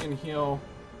now she can heal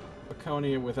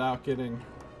Viconia without getting...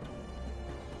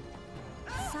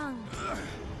 Sanctus.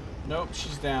 Nope,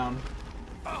 she's down.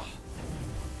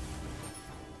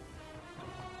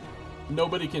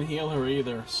 Nobody can heal her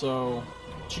either, so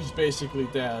she's basically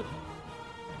dead.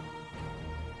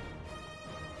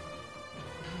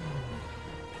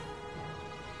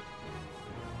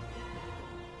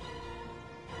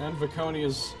 And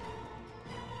Viconia's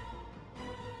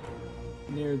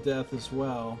near death as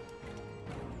well.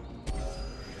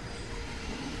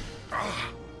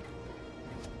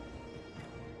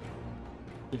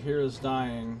 Jahira's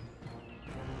dying.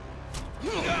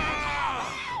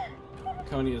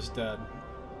 Viconia's dead.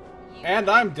 And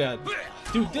I'm dead.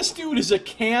 Dude, this dude is a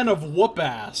can of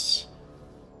whoop-ass.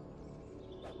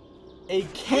 A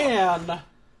can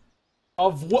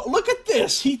of what? Look at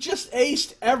this! He just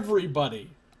aced everybody.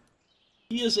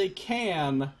 He is a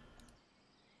can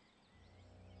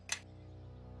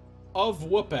of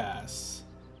whoop-ass.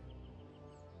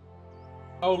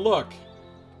 Oh, look.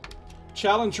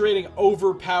 Challenge rating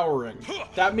overpowering.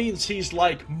 That means he's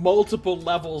like multiple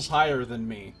levels higher than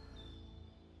me.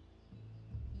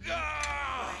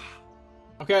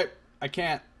 Okay, I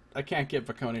can't get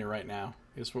Viconia right now,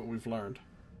 is what we've learned.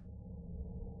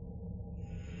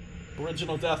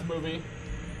 Original death movie.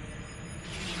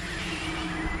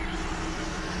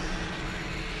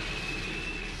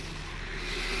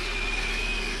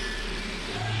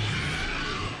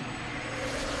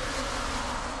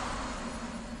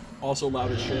 Also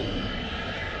loud as shit.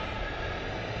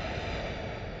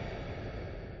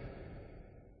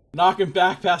 Knock him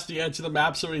back past the edge of the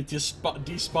map so he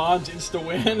despawns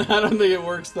insta-win? I don't think it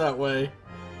works that way.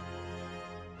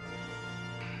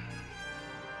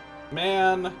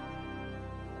 Man.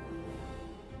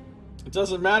 It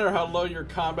doesn't matter how low your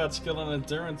combat skill and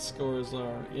endurance scores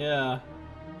are. Yeah.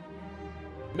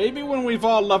 Maybe when we've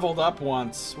all leveled up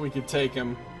once, we could take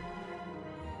him.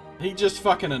 He just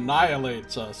fucking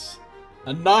annihilates us.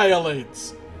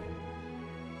 Annihilates.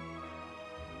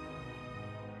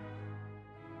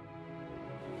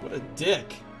 What a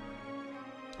dick.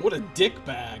 What a dick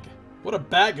bag. What a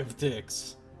bag of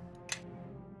dicks.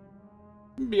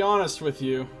 I'm gonna be honest with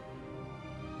you.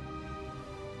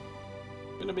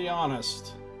 I'm gonna be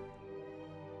honest.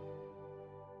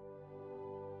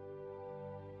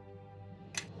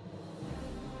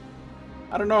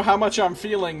 I don't know how much I'm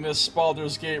feeling this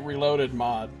Baldur's Gate Reloaded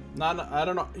mod. I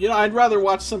don't know. You know, I'd rather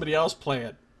watch somebody else play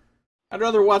it. I'd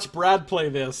rather watch Brad play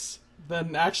this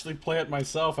than actually play it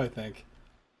myself, I think.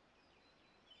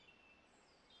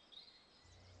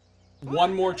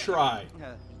 One more try.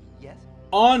 Yes?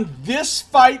 On this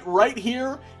fight right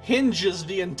here hinges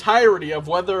the entirety of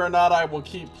whether or not I will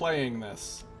keep playing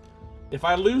this. If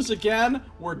I lose again,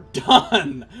 we're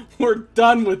done. We're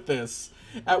done with this.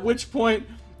 At which point,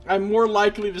 I'm more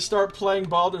likely to start playing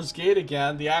Baldur's Gate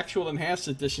again, the actual Enhanced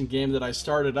Edition game that I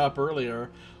started up earlier,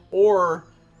 or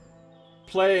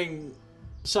playing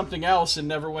something else in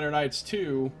Neverwinter Nights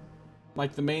 2,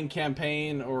 like the main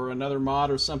campaign or another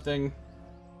mod or something.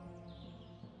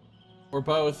 Or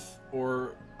both,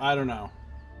 or I don't know.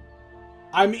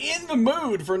 I'm in the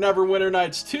mood for Neverwinter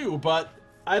Nights 2, but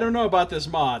I don't know about this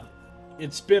mod.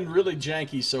 It's been really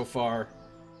janky so far.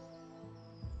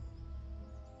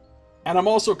 And I'm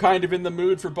also kind of in the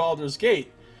mood for Baldur's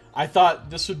Gate. I thought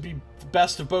this would be the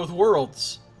best of both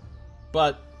worlds.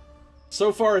 But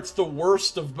so far it's the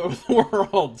worst of both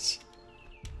worlds.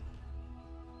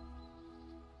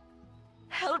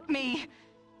 Help me.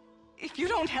 If you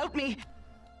don't help me...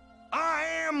 I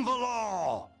am the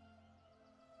law!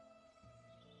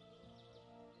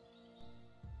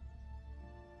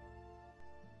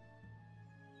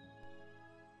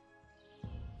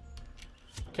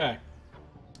 Okay.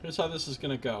 Here's how this is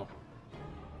gonna go.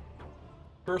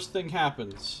 First thing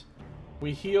happens.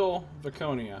 We heal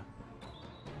Viconia.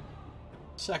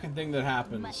 Second thing that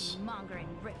happens. Mutton-mongering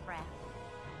riffraff.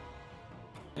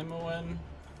 NWN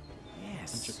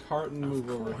Yes. and Jakartan move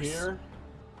over course. here.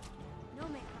 No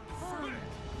make sound.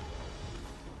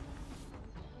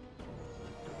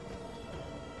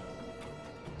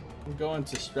 I'm going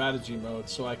to strategy mode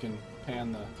so I can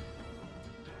pan the...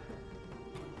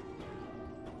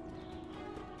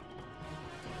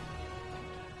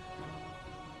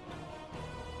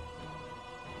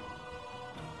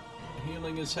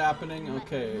 Healing is happening.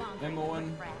 Okay,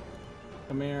 NWN,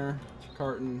 come here.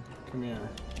 Jakartan, come here.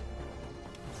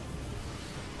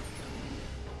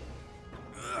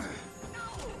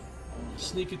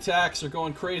 Sneak attacks are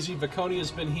going crazy.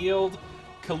 Viconia's been healed.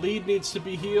 Khalid needs to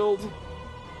be healed.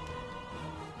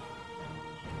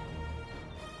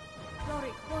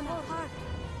 Yorick Bonaparte.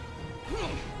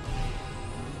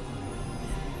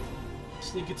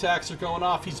 Sneak attacks are going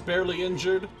off. He's barely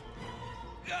injured.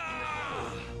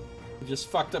 We just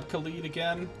fucked up Khalid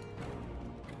again.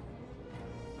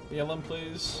 Heal him,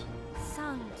 please.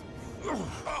 Sound.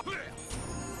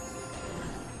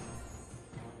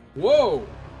 Whoa!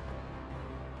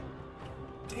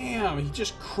 Damn, he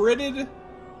just critted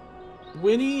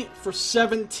Winnie for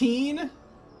 17?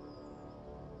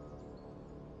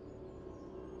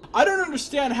 I don't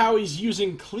understand how he's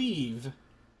using Cleave.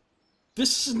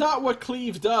 This is not what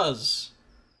Cleave does.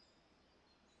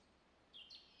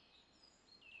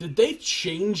 Did they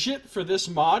change it for this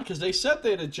mod? Because they said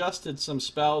they'd adjusted some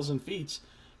spells and feats.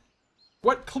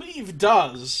 What Cleave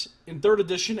does in 3rd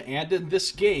edition and in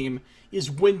this game is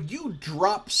when you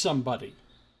drop somebody.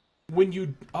 When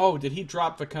you... Oh, did he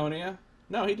drop Viconia?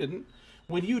 No, he didn't.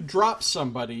 When you drop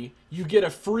somebody, you get a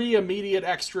free immediate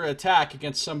extra attack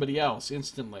against somebody else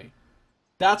instantly.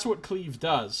 That's what Cleave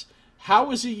does. How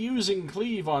is he using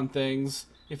Cleave on things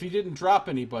if he didn't drop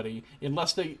anybody,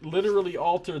 unless they literally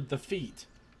altered the feat?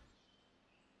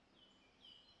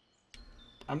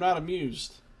 I'm not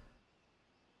amused.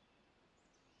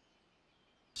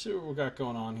 Let's see what we got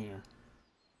going on here.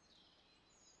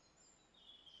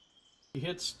 He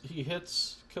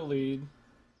hits Khalid.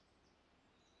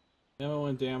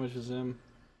 NWN damages him.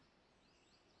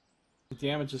 He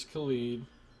damages Khalid.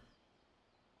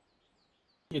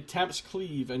 He attempts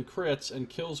Cleave and crits and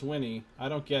kills Winnie. I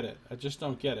don't get it. I just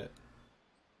don't get it.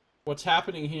 What's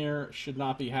happening here should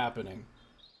not be happening.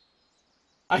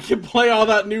 I can play all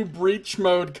that new Breach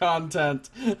mode content.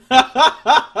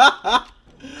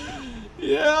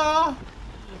 Yeah,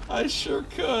 I sure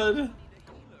could.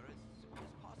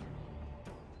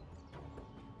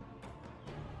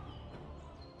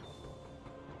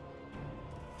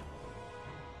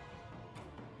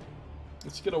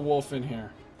 Let's get a wolf in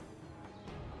here.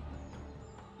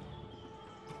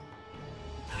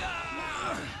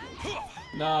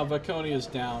 Nah, Viconia's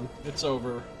down. It's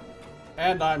over.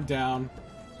 And I'm down.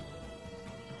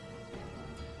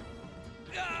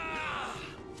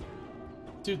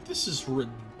 Dude, this is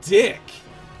ridic.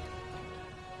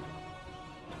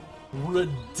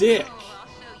 Ridic. I'll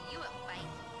show you a fight.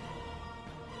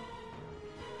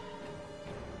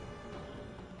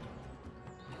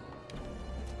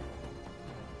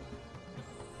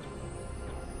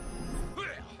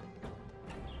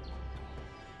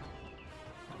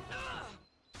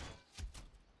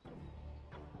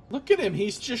 Look at him,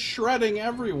 he's just shredding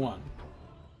everyone.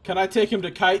 Can I take him to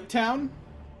Kite Town?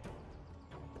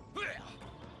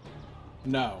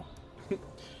 No.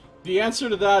 The answer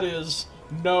to that is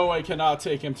no, I cannot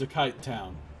take him to Kite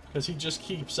Town. Because he just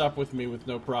keeps up with me with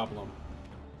no problem.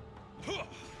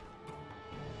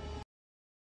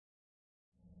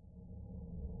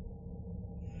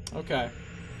 Okay.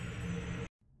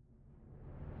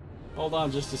 Hold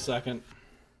on just a second.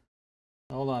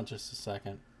 Hold on just a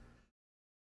second.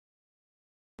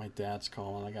 My dad's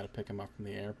calling. I gotta pick him up from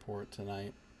the airport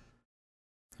tonight.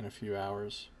 In a few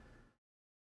hours.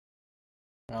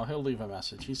 Well, he'll leave a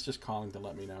message. He's just calling to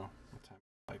let me know what time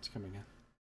the flight's coming in.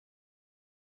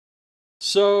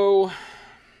 So,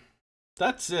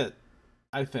 that's it,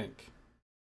 I think.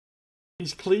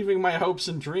 He's cleaving my hopes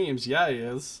and dreams. Yeah, he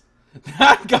is.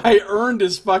 That guy earned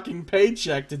his fucking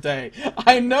paycheck today.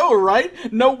 I know,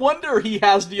 right? No wonder he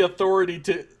has the authority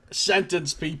to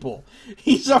sentence people.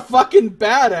 He's a fucking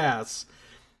badass.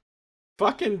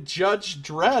 Fucking Judge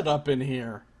Dredd up in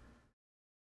here.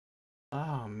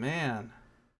 Oh, man.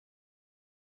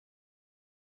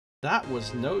 That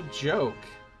was no joke.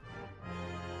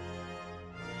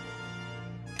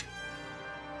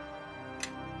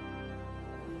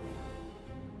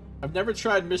 I've never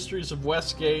tried Mysteries of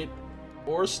Westgate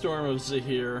or Storm of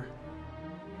Zahir.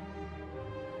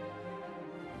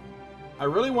 I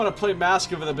really want to play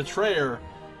Mask of the Betrayer,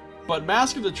 but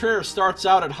Mask of the Betrayer starts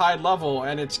out at high level,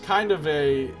 and it's kind of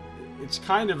a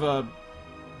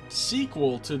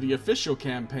sequel to the official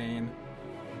campaign.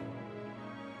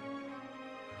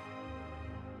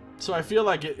 So I feel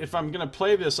like if I'm gonna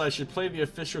play this, I should play the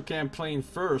official campaign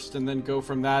first, and then go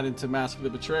from that into Mask of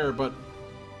the Betrayer, but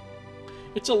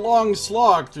it's a long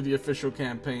slog through the official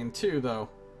campaign too, though.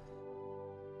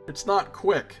 It's not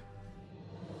quick.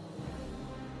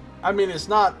 I mean, it's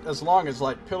not as long as,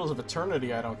 like, Pillars of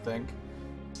Eternity, I don't think.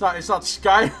 It's not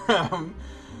Skyrim,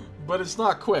 but it's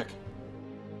not quick.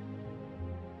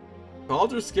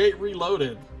 Baldur's Gate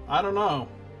Reloaded. I don't know.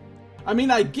 I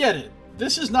mean, I get it.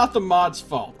 This is not the mod's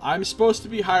fault. I'm supposed to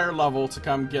be higher level to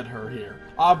come get her here.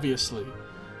 Obviously.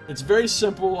 It's very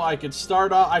simple. I could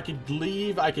start off, I could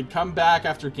leave, I could come back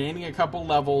after gaining a couple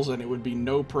levels, and it would be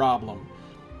no problem.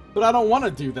 But I don't want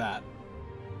to do that.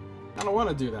 I don't want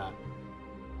to do that.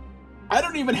 I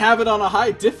don't even have it on a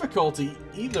high difficulty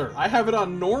either. I have it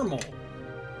on normal.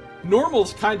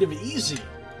 Normal's kind of easy.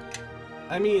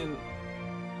 I mean,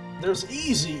 there's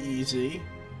easy.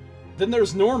 Then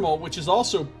there's normal, which is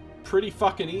also pretty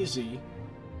fucking easy.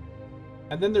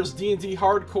 And then there's D&D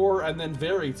hardcore, and then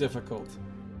very difficult.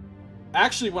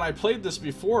 Actually, when I played this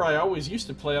before, I always used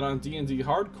to play it on D&D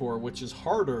hardcore, which is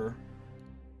harder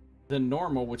than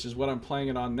normal, which is what I'm playing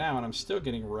it on now, and I'm still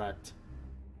getting wrecked.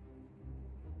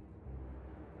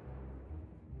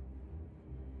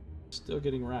 Still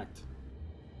getting wrecked.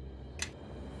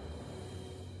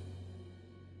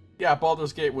 Yeah,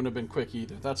 Baldur's Gate wouldn't have been quick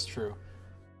either. That's true.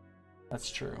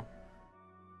 That's true.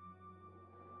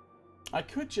 I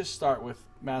could just start with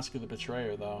Mask of the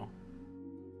Betrayer, though.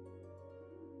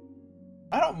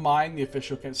 I don't mind the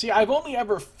official campaign. See, I've only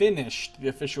ever finished the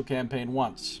official campaign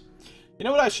once. You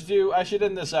know what I should do? I should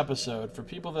end this episode. For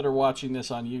people that are watching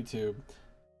this on YouTube,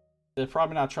 they're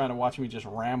probably not trying to watch me just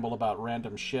ramble about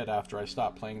random shit after I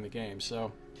stop playing the game,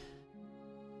 so...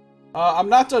 I'm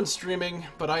not done streaming,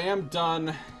 but I am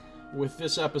done with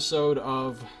this episode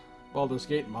of Baldur's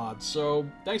Gate Mod. So,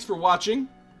 thanks for watching.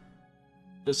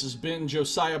 This has been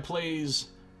Josiah Plays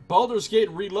Baldur's Gate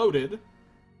Reloaded,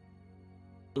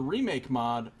 the remake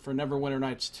mod for Neverwinter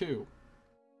Nights 2.